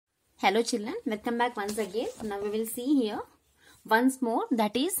Hello children, welcome back once again. Now we will see here once more,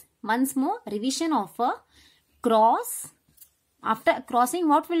 that is once more revision of a cross. After crossing,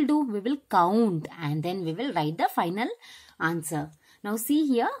 what we'll do? We will count and then we will write the final answer. Now see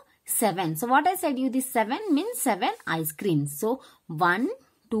here 7. So what I said you, this 7 means 7 ice creams. So 1,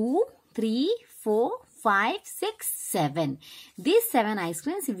 2, 3, 4, 5, 6, 7. These 7 ice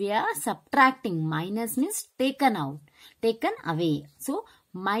creams we are subtracting. Minus means taken out, taken away. So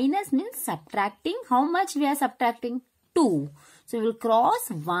minus means subtracting. How much we are subtracting? 2. So we will cross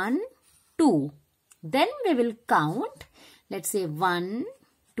 1, 2. Then we will count. Let's say 1,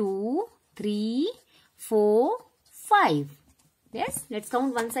 2, 3, 4, 5. Yes, let's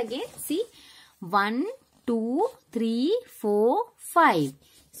count once again. See, 1, 2, 3, 4, 5.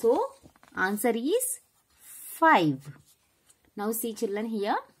 So answer is 5. Now see children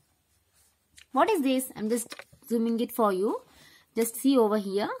here. What is this? I'm just zooming it for you. Just see over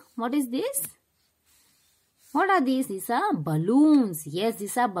here. What is this? What are these? These are balloons. Yes,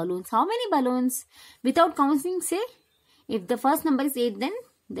 these are balloons. How many balloons? Without counting, say, if the first number is 8, then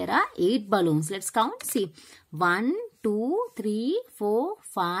there are 8 balloons. Let's count. See, 1, 2, 3, 4,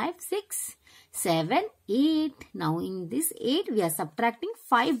 5, 6, 7, 8. Now in this 8, we are subtracting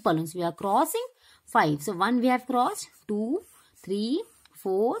 5 balloons. We are crossing 5. So 1 we have crossed, 2, 3,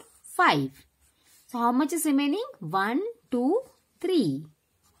 4, 5. So how much is remaining? 1, 2, 3.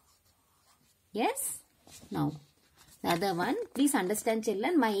 Yes. Now the other one, please understand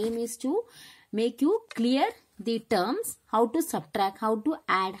children, my aim is to make you clear the terms, how to subtract, how to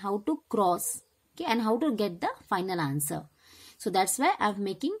add, how to cross, okay, and how to get the final answer. So that's why I'm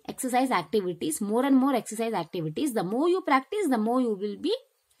making exercise activities, more and more exercise activities. The more you practice, the more you will be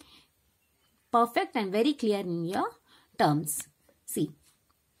perfect and very clear in your terms. See,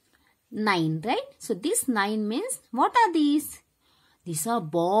 9, right? So this 9 means, what are these? These are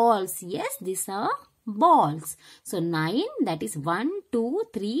balls. Yes, these are balls. So 9, that is 1, 2,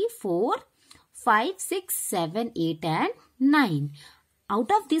 3, 4, 5, 6, 7, 8 and 9.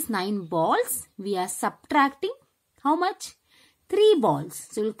 Out of these 9 balls, we are subtracting how much? 3 balls.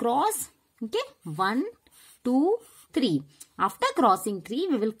 So we'll cross, okay, 1, 2, 3. After crossing 3,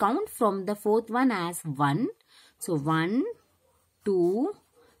 we will count from the fourth one as 1. So 1, 2,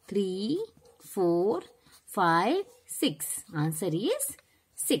 3, 4, 5, 6. Answer is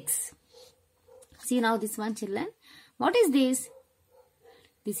 6. See now this one children. What is this?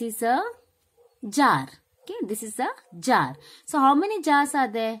 This is a jar. Okay, this is a jar. So how many jars are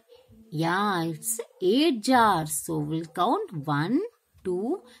there? Yeah, it's 8 jars. So we'll count 1,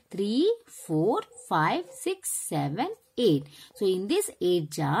 2, 3, 4, 5, 6, 7, 8. So in these 8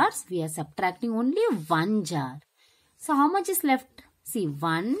 jars, we are subtracting only 1 jar. So how much is left? See,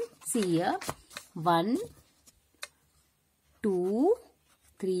 1, see here, 1, 2,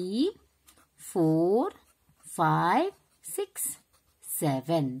 3, 4, 5, 6,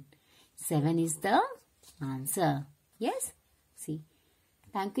 7. 7 is the answer. Yes? See.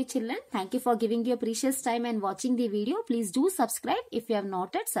 Thank you children. Thank you for giving your precious time and watching the video. Please do subscribe if you have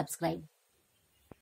not yet subscribed.